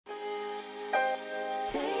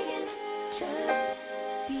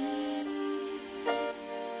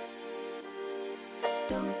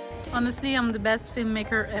Honestly, I'm the best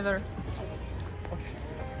filmmaker ever.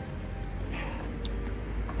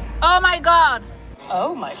 Oh my god!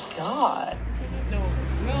 Oh my god. No,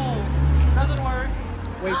 doesn't work.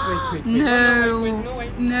 Wait. No,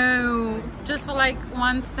 no. Just for like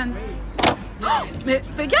 1 cent. Mais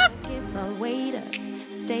fais gaffe!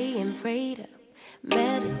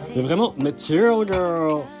 Mais vraiment, material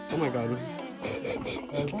girl. Oh my god.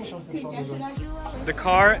 The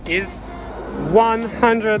car is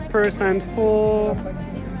 100% full.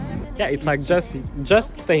 Yeah, it's like just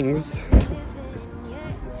things.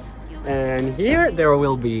 And here there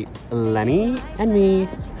will be Lenny and me.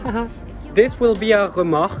 This will be a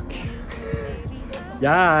remorque.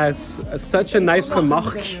 Yeah, it's such a nice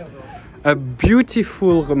remorque. A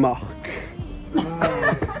beautiful remorque.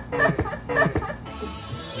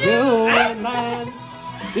 Yo, man.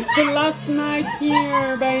 It's the last night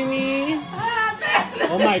here, baby.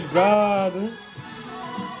 Oh my god.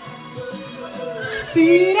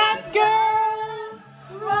 See that girl?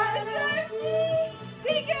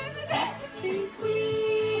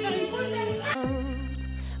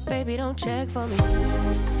 Baby, don't check for me.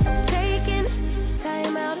 Taking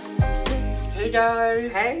time out. Hey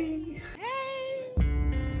guys. Hey.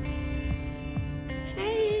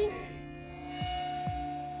 Hey.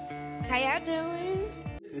 How y'all doing?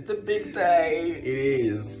 It's the big day. It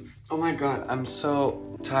is. Oh my god, I'm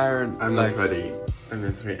so tired. I'm like, not ready. I'm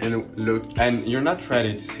not ready. And look. And you're not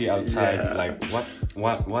ready to see outside. Yeah. Like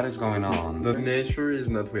what is going on? The nature is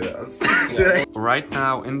not with us. Right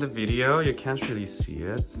now in the video, you can't really see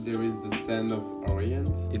it. There is the sand of Orient.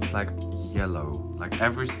 It's like yellow. Like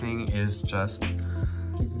everything is just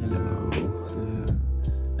yellow.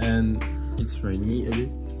 Yeah. And it's rainy a bit.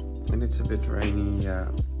 And it's a bit rainy, yeah.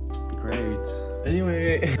 Great.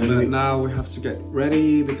 Anyway. And now we have to get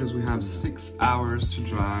ready because we have 6 hours to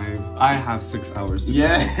drive. I have 6 hours to drive.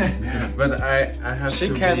 Yeah. But I have She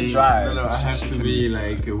to can't be, drive. No, I have She to can- be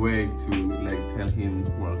like awake to like tell him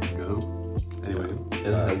where to go. Anyway,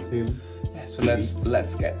 and help him. Yeah, so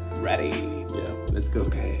let's get ready. Yeah, let's go.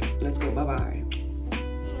 Okay, let's go. Bye bye.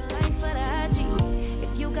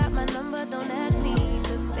 If you got my number, don't add me.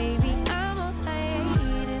 'Cause baby, I'm on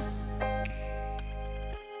hiatus.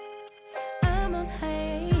 I'm on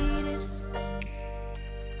hiatus.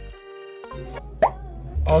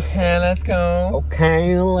 Okay, let's go.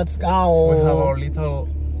 Okay, let's go. We have our little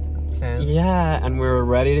plan. Yeah, and we're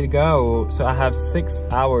ready to go. So I have 6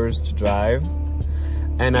 hours to drive,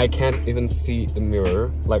 and I can't even see the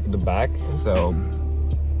mirror, like the back. So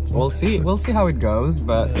we'll see. We'll see how it goes.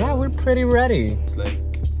 But yeah, we're pretty ready. It's like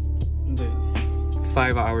this.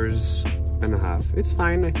 5 hours and a half. It's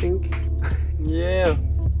fine, I think. Yeah.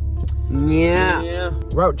 Yeah. Yeah.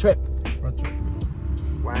 Road trip. Road trip.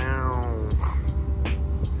 Wow.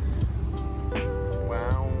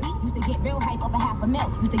 Used to get real hype over half a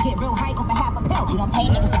mil. Used to get real hype over half a pill. We don't pay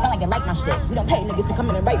niggas to feel like you like my shit. We don't pay niggas to come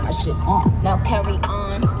in and write my shit. Now carry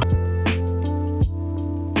on.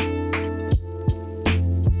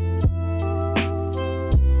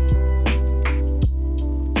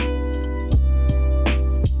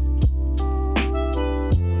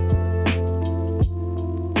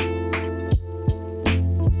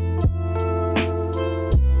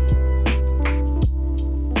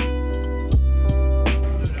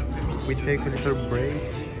 We take a little break.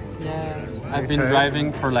 Yes. I've been tired?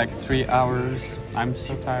 driving for like 3 hours. I'm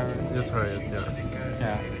so tired. You're tired, yeah.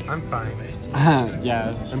 Yeah. I'm fine.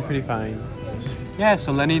 Yeah, I'm pretty fine. Yeah,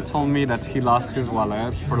 so Lenny told me that he lost his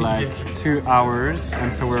wallet for like 2 hours,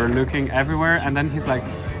 and so we were looking everywhere, and then he's like,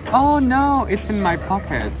 oh no, it's in my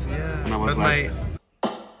pocket. Yeah. And I was but like,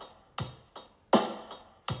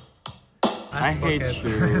 I hate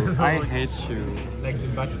you. I hate you. Like the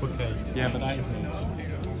back pocket. Yeah, but I hate you.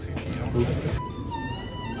 Oops.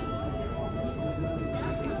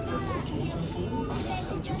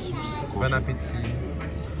 Bon appétit.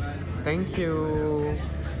 Thank you.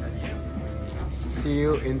 See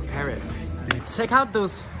you in Paris. Check out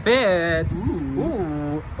those fits.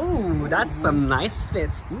 Ooh, ooh, that's some nice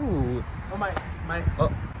fits. Ooh. Oh my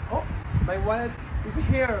Oh. oh my wallet is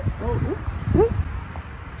here. Oh.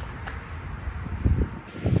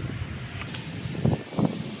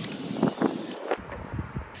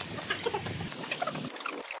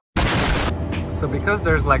 So because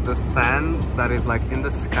there's like the sand that is like in the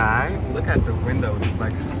sky, look at the windows, it's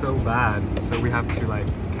like so bad. So we have to like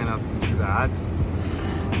kind of do that.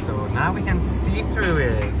 So now we can see through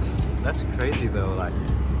it. That's crazy though, like.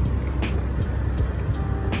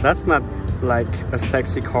 That's not like a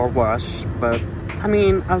sexy car wash, but I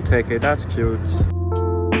mean, I'll take it, that's cute.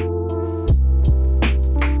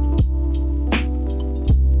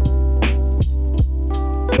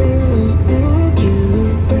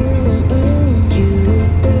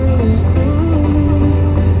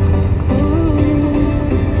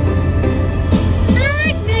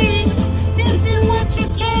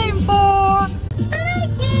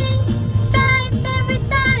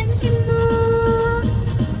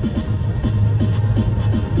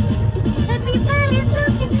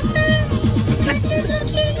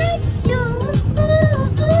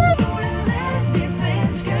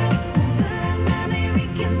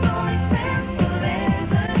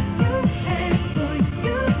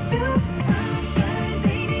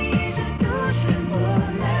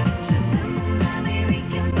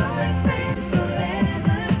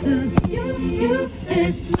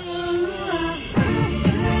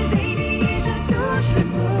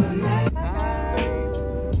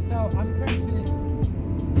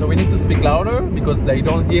 So we need to speak louder because they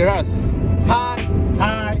don't hear us. Hi!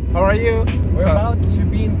 Hi! How are you? We're about to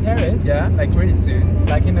be in Paris. Yeah, like really soon.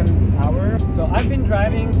 Like in an hour. So I've been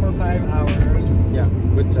driving for 5 hours. Yeah,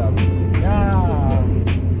 good job. Yeah!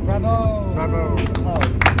 Bravo! Bravo! Oh.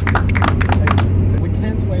 We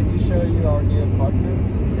can't wait to show you our new apartment.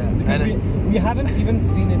 Yeah. Because we haven't even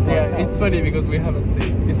seen it ourselves. Yeah, it's funny because we haven't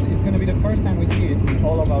seen it. It's gonna be the first time we see it with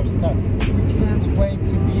all of our stuff. We can't wait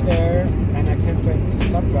to be there, and I can't wait to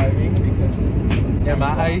stop driving because... Yeah,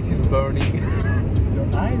 my eyes is burning. Your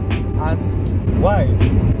eyes? Ass. Why?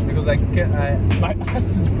 Because My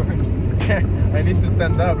ass is burning. I need to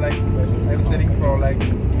stand up, like I'm sitting for like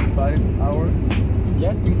 5 hours.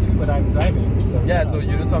 Yes, me too, but I'm driving, so... Yeah, so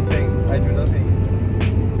you do something, I do nothing.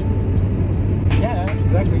 Yeah,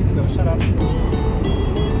 exactly, so shut up.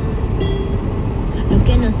 Lo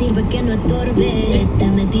que no sirve que no estorbe. Te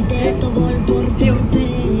metiste esto por torpe.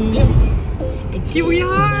 Here we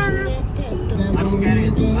are! I don't get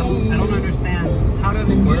it. I don't understand. How does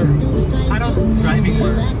it work? How does driving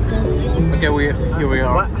work? Okay, here we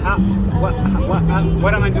are.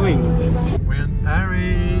 What am I doing? We're in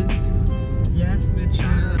Paris. Yes, bitch.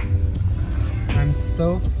 I'm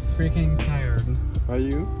so freaking tired. Are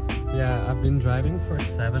you? Yeah, I've been driving for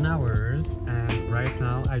 7 hours and right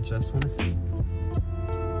now I just want to sleep.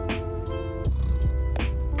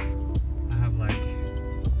 I have like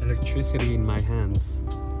electricity in my hands.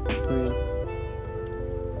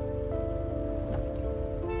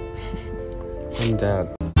 I'm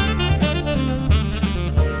dead.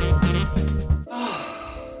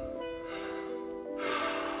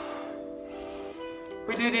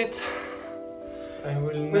 We did it!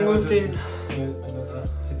 We moved in. Another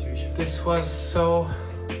situation. This was so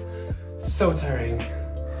tiring.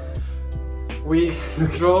 We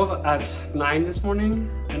drove at 9 this morning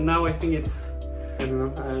and now I think it's, I don't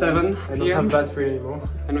know, 7 I don't PM. have battery anymore.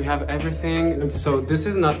 And we have everything. So this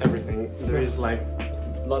is not everything. There is like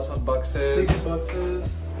lots of boxes. 6 boxes.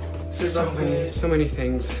 So many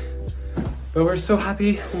things. But we're so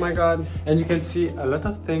happy. Oh my god. And you can see a lot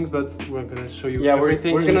of things, but we're gonna show you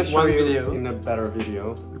everything. We're gonna in show one you video. in a better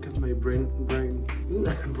video. Look at my brown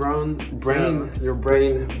Your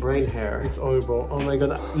brain hair. It's horrible. Oh my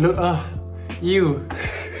god. Look, you.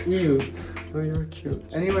 Oh, you're cute.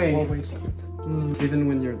 Anyway. Always cute. Even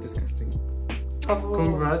when you're disgusting.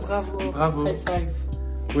 Congrats. Bravo. High five.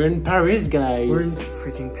 We're in Paris, guys. We're in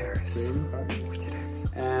freaking Paris. We're in Paris. We did it.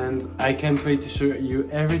 And I can't wait to show you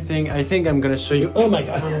everything. I think I'm gonna show you. Oh my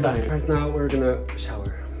god, I'm dying. Right now we're gonna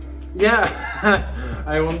shower. Yeah.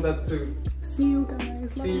 I want that too. See you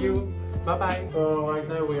guys. See you. Bye bye. So right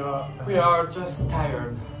now we are just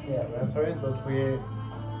tired. Yeah, we're sorry, but we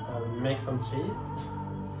make some cheese.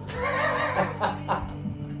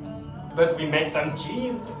 But we make some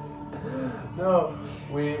cheese. No,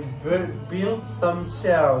 we built some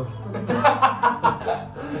chairs.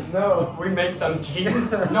 No, we make some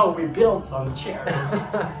cheese. No, we built some chairs.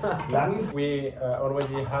 We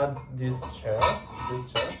already had this chair.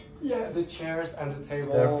 Yeah, the chairs and the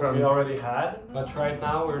table They're we already had. But right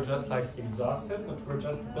now we're just like exhausted, but we're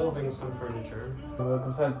just building some furniture.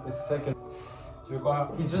 Comme ça, second. Tu veux quoi?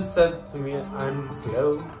 He just said to me, I'm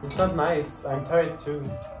slow. It's not nice. I'm tired too.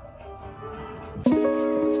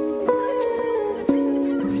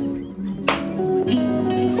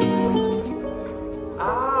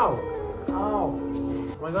 Ow! Ow!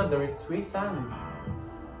 Oh my god, there is 3 sand.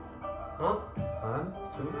 Huh? 1,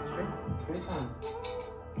 2, 3. 3 sand.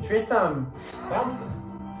 3 sand.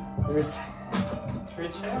 There is 3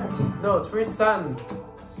 chairs. no 3 sand.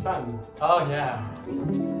 Sun. Oh yeah.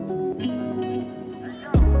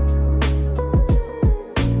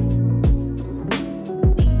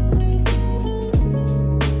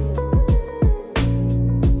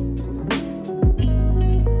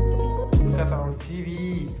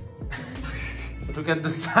 Look at the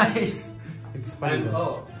size. It's funny. And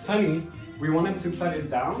funny, we wanted to put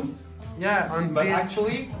it down. Yeah, on But this.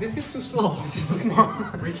 actually, this is too small. This is small.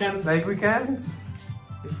 We can't. Like we can't.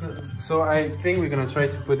 So I think we're gonna try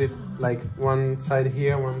to put it like one side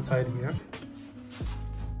here, one side here.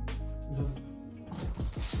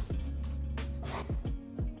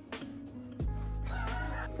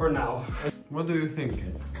 For now. What do you think,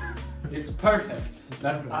 guys? It's perfect.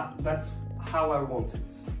 That's how I want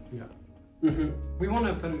it. Yeah. We want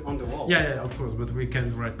to put it on the wall. Yeah, of course, but we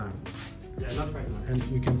can't right now. Yeah, not right now. And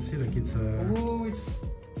we can see like it's a. Oh, it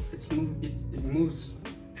moves.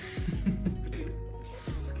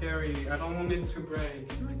 It's scary. I don't want it to break.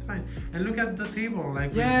 No, it's fine. And look at the table,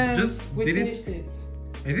 like Yes, we just we did finished it. it.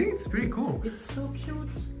 I think it's pretty cool. It's so cute.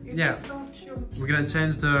 It's Yeah. so cute. We're gonna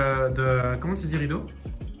change the comment tu dis rideau?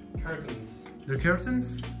 Curtains. The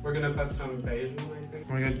curtains? We're gonna put some beige on, I think.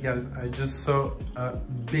 Oh my god, guys, I just saw a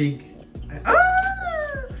big... Ah!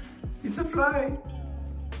 It's a fly!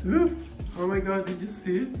 Oof. Oh my god, did you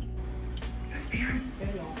see it? Here!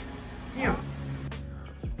 Here!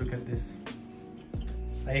 Look at this.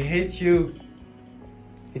 I hate you!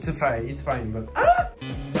 It's a fly, it's fine, but... Ah!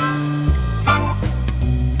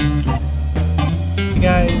 Hey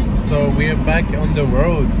guys, so we're back on the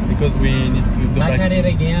road because we need to go back at it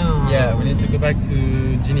again. Yeah, we need to go back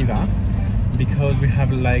to Geneva because we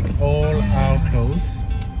have like all our clothes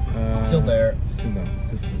Still there. Yeah.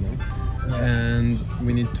 And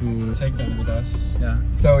we need to Take them with us. yeah.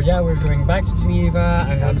 So yeah, we're going back to Geneva.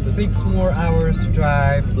 I have 6 more hours to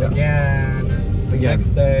drive again. The next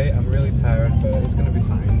day, I'm really tired, but it's gonna be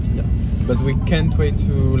fine. Yeah. But we can't wait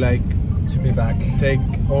to like be back. Take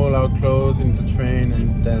all our clothes in the train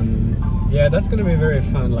and then... Yeah, that's gonna be very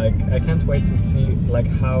fun. Like, I can't wait to see like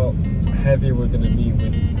how heavy we're gonna be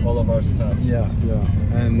with all of our stuff. Yeah, yeah.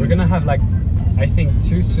 And we're gonna have like, I think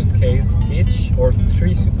 2 suitcases each or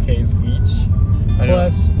 3 suitcases each,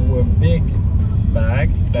 plus a big bag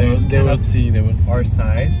that is they will see our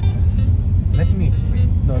size. Let me explain.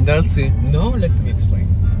 No, they'll see. No, let me explain.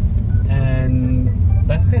 And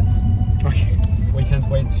that's it. Okay. We can't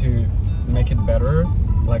wait to make it better,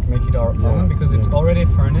 like make it our own, because it's already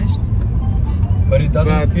furnished, but it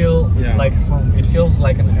doesn't feel like home. It feels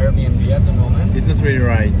like an Airbnb at the moment. It's not really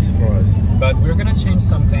right for us. But we're gonna change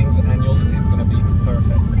some things and you'll see it's gonna be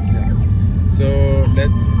perfect. Yeah. So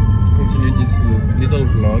let's continue this little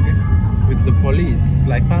vlog with the police.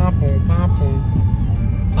 Like papon, papon.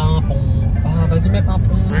 Papon. Ah, vas-y, mets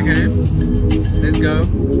papon. Okay, let's go.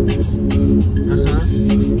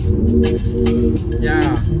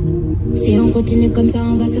 Yeah. Si on continue comme ça,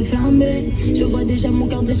 on va se flamber. Je vois déjà mon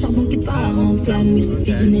cœur de charbon qui part en flamme. Il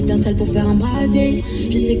suffit d'une étincelle pour faire un brasier.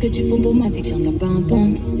 Je sais que tu fonds pour moi, fait que j'entends pas un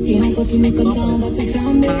pont. Si on continue comme ça, on va se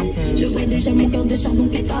flamber. Je vois déjà mon cœur de charbon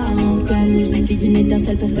qui part en flamme. Il suffit d'une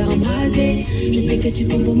étincelle pour faire un brasier. Je sais que tu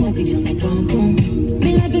fonds pour moi, fait que j'entends pas un pont.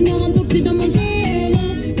 Mais la veine ne rentre plus dans mon GL.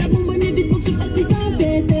 La bonbonne est vite, faut que je fasse des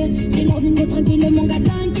sapettes. J'ai l'ordre d'une go tranquille, mon gars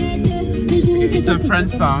t'inquiète. It's a French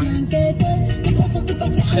song.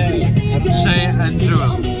 It's Shay and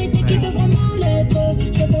Jewel.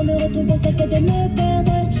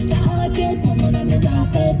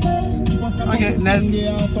 Okay,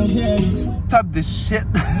 let's stop this shit.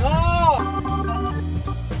 No!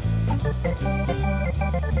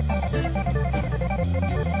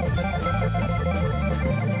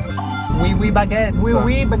 Oui, baguette.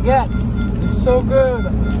 Oui, baguettes. It's so good.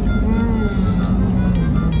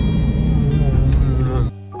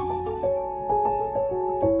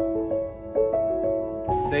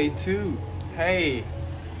 Day 2. Hey,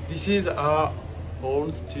 this is our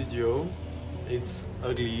old studio. It's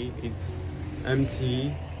ugly, it's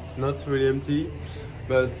empty, not really empty,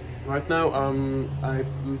 but right now I'm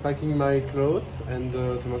packing my clothes and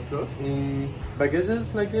Thomas' clothes in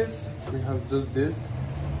baggages like this. We have just this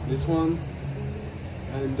one,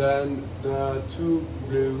 and then the 2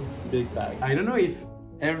 blue big bags. I don't know if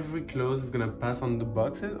every clothes is gonna pass on the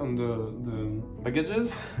boxes, on the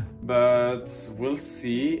baggages, but we'll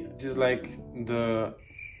see. This is like the,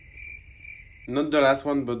 not the last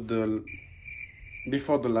one, but the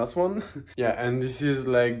before the last one. Yeah, and this is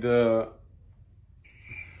like the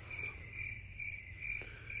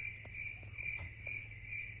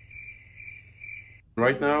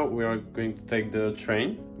right now we are going to take the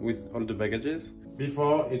train with all the baggages.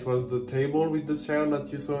 Before it was the table with the chair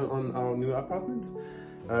that you saw on our new apartment.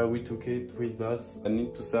 We took it with us. I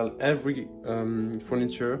need to sell every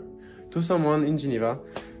furniture to someone in Geneva,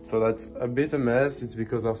 so that's a bit a mess. It's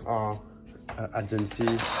because of our agency,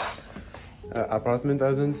 apartment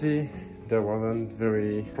agency. They weren't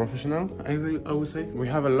very professional, I would say. We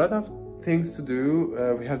have a lot of things to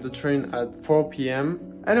do. We have the train at 4 p.m.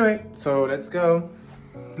 Anyway, so let's go.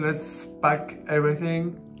 Let's pack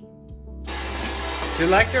everything. Do you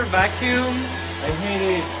like your vacuum? I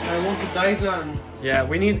hate it. I want the Dyson. Yeah,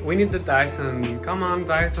 we need the Dyson. Come on,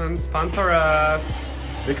 Dyson, sponsor us.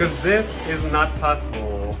 Because this is not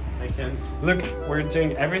possible. I can't. Look, we're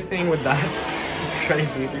doing everything with that. It's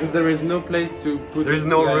crazy. Because there is no place to put. There's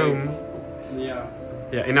no room. Yeah.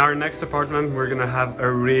 Yeah, in our next apartment, we're gonna have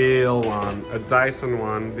a real one, a Dyson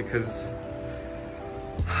one, because...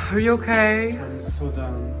 Are you okay? I'm so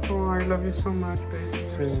done. Oh, I love you so much, baby.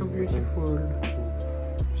 You're so beautiful.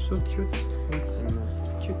 So cute.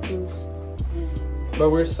 Cute things. But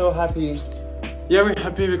we're so happy. Yeah, we're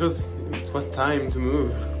happy because it was time to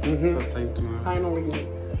move. It was time to move. Finally.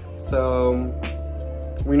 So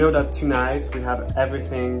we know that tonight we have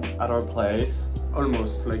everything at our place.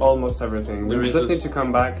 almost like almost everything. There We is just a- need to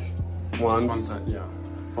come back one once. time, yeah,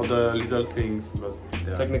 for the little things, but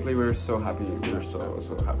yeah. Technically, we're so happy. We're so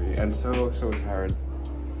happy and so tired.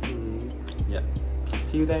 Yeah.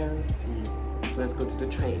 See you there. See you. Let's go to the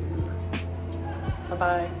train. Bye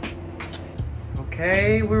bye.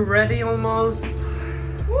 Okay, we're ready almost.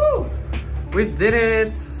 Woo! We did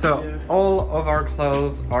it! So all of our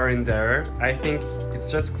clothes are in there. I think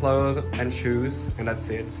it's just clothes and shoes, and that's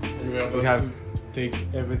it. And we are So we going have. to take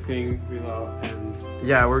everything with our hands.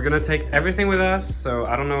 Yeah, we're gonna take everything with us, so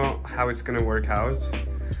I don't know how it's gonna work out.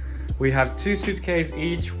 We have 2 suitcases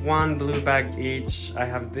each, 1 blue bag each. I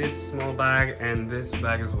have this small bag and this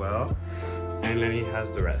bag as well. And Lenny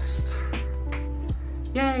has the rest.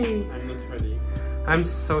 Yay! I'm not ready. I'm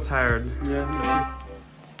so tired. Yeah.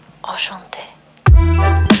 Enchanté.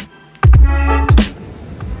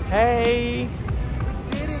 Hey!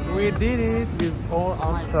 We did it with all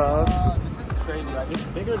our stuff. This is crazy, like it's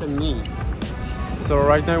bigger than me. So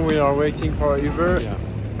right now we are waiting for Uber. Yeah.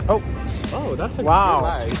 Oh, Oh, that's a Wow. good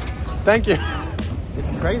light. thank you. It's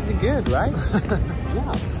crazy good, right?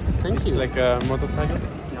 Yeah, thank It's you. like a motorcycle.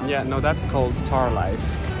 Yeah, no, that's called Star Life.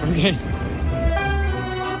 Okay.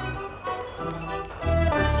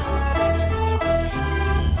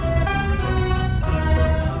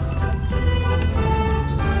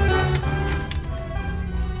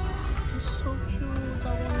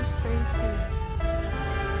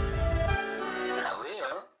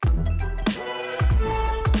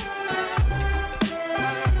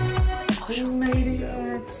 We made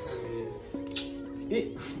it.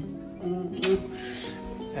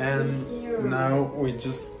 And now we're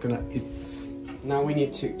just gonna eat. Now we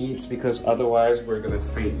need to eat because otherwise we're gonna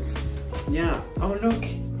faint. Yeah. Oh look,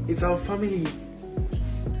 it's our family.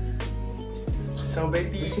 It's our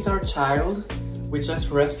baby. This is our child. We just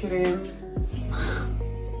rescued him.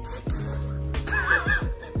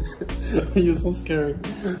 You're so scary.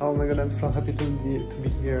 Oh my god, I'm so happy to be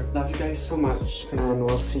here. Love you guys so much, and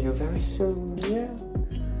we'll see you very soon. Yeah.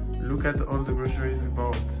 Look at all the groceries we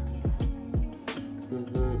bought.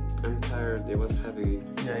 I'm tired. It was heavy.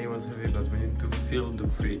 Yeah, it was heavy, but we need to fill the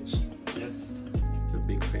fridge. Yes. The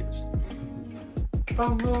big fridge.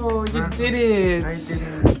 Bravo! You did it. I did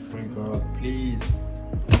it. Oh my god, please.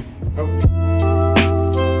 Oh.